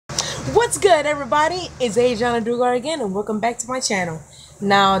What's good, everybody? It's Emezie Okorafor again, and welcome back to my channel.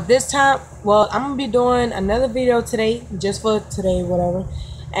 Now, this time, well, I'm gonna be doing another video today, just for today, whatever.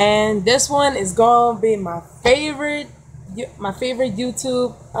 And this one is gonna be my favorite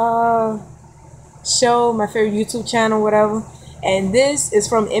YouTube show, my favorite YouTube channel, whatever. And this is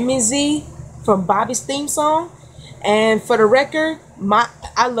from Emezie from Bobby's theme song. And for the record,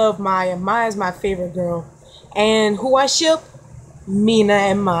 I love Maya. Maya's my favorite girl. And who I ship? Mina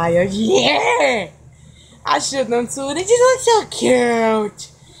and Maya. Yeah! I ship them too. They just look so cute.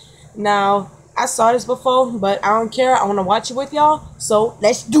 Now, I saw this before, but I don't care. I want to watch it with y'all. So,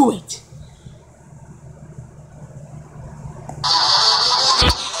 let's do it.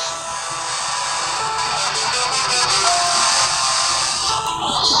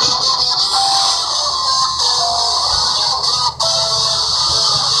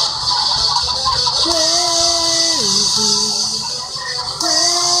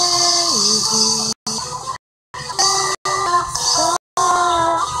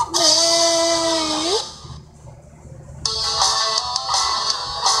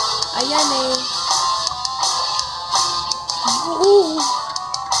 Ayane. Ooh.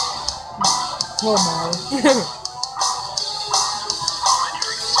 Oh my.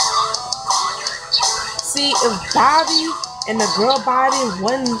 See, if Bobby and the girl Bobby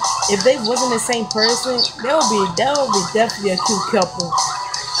if they wasn't the same person, that would be definitely a cute couple.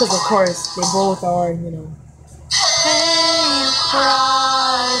 Cause of course they both are, you know. Hey,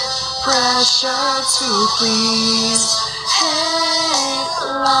 pride, pressure to please. Hey,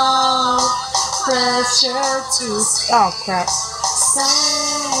 love, pressure to oh crap.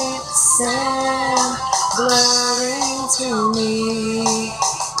 Same, blurring to me.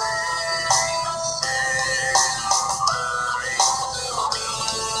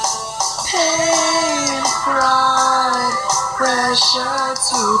 Pain, pride, pressure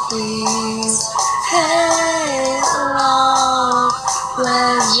to please. Hey, love,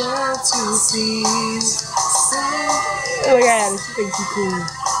 pleasure to seize. Oh my god, she thinks she's cool.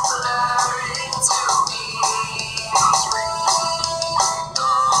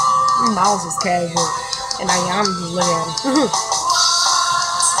 Miles is casual, and I'm just looking at him.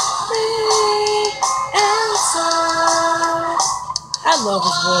 I love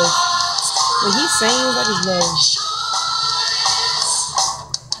his voice. When he sings, I just love him.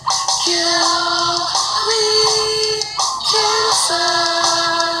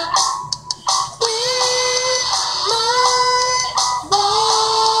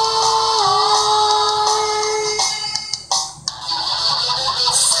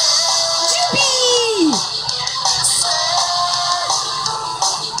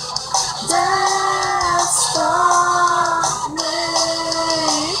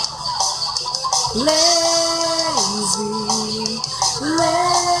 Lazy,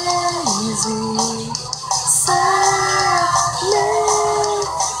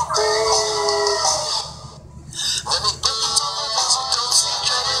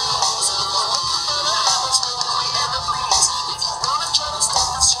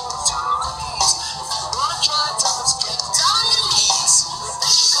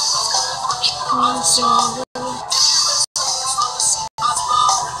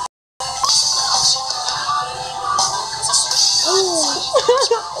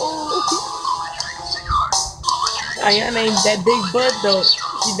 Ayana ain't that big butt though.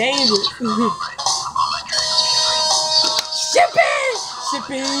 She dangerous. Shipping!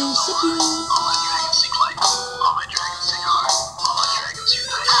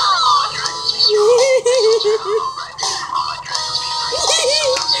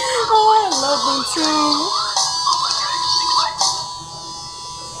 Oh, I love them too.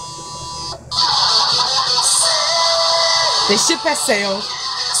 The ship has sailed.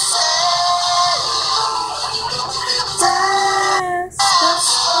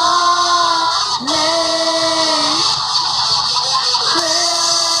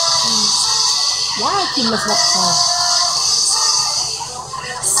 Why I keep messing up the song?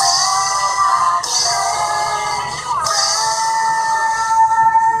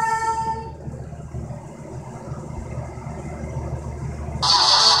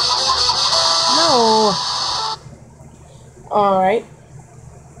 No. Alright.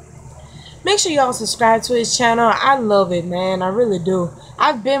 Make sure y'all subscribe to his channel. I love it, man. I really do.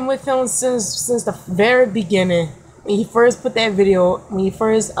 I've been with him since the very beginning. When he first put that video, when he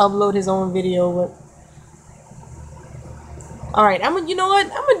first uploaded his own video. Alright, you know what?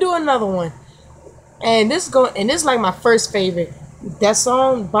 I'm gonna do another one. And this is like my first favorite. That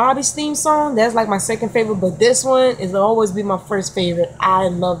song, Bobby's theme song, that's like my second favorite, but this one is always be my first favorite. I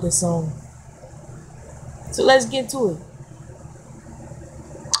love this song. So let's get to it.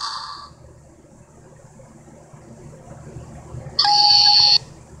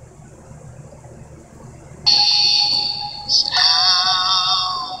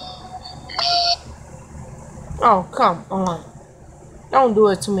 Oh, come on. Don't do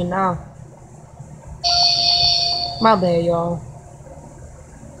it to me now. My bad, y'all.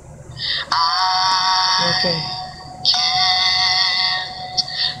 Okay. Can't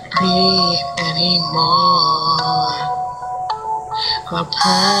breathe anymore. A perfect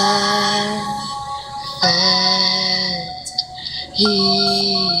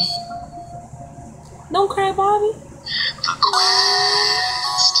heat. Don't cry, Bobby. The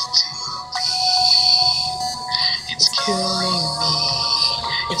quest to be, it's killing me.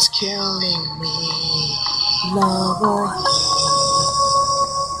 It's killing me. Love or hate.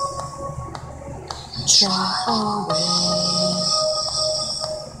 Try away.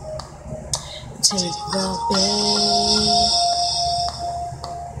 Take the bait.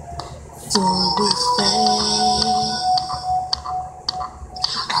 Full with faith.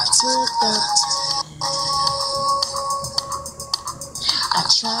 I took the I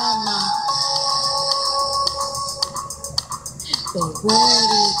tried my best, but what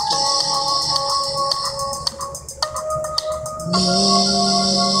it gave me.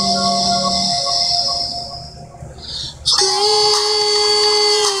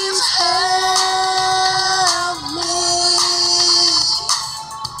 Please help me.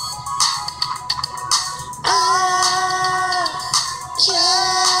 I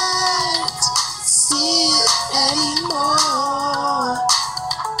can't see it anymore.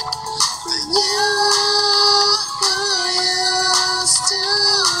 You who used to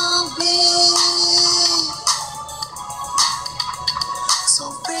be so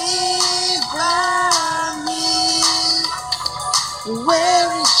big by me. Where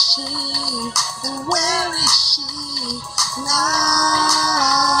is she? Where is she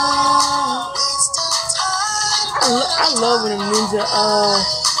now? I love when a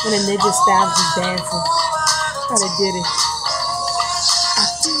ninja styles is dancing. How they did it. I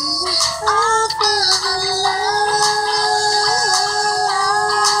do it all for the love.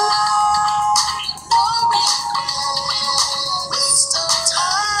 No regret. Waste of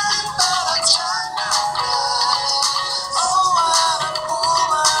time, but I try not cry. Oh, what a fool,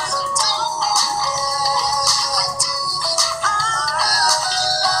 what a don't regret. I do it all for the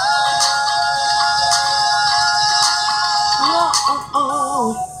love. Whoa,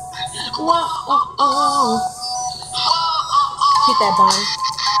 oh, whoa, oh. Hit that body.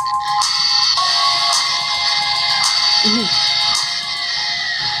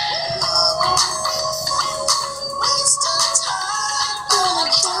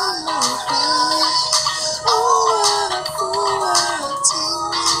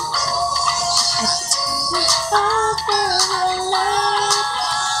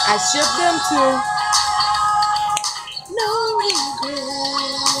 I shipped them too. No regrets.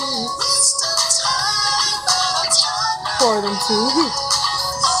 For them too.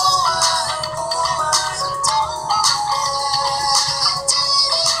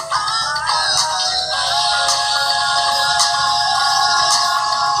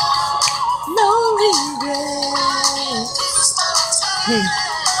 No regrets.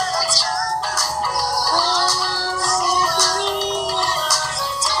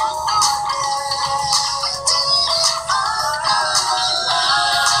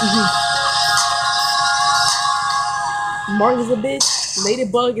 Mark is a bitch.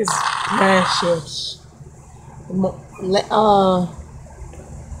 Ladybug is precious.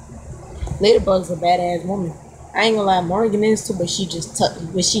 Ladybug's a badass woman. I ain't gonna lie, Morgan is too, but she's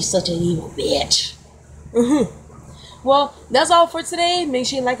such an evil bitch. Well, that's all for today. Make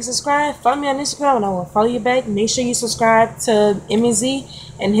sure you like and subscribe. Follow me on Instagram and I will follow you back. Make sure you subscribe to Emezie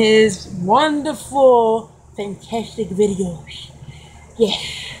and his wonderful, fantastic videos. Yeah.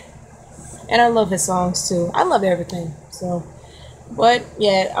 And I love his songs too. I love everything. So, but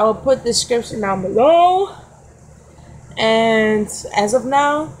yeah, I will put the description down below. And as of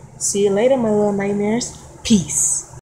now, see you later, my little nightmares. Peace.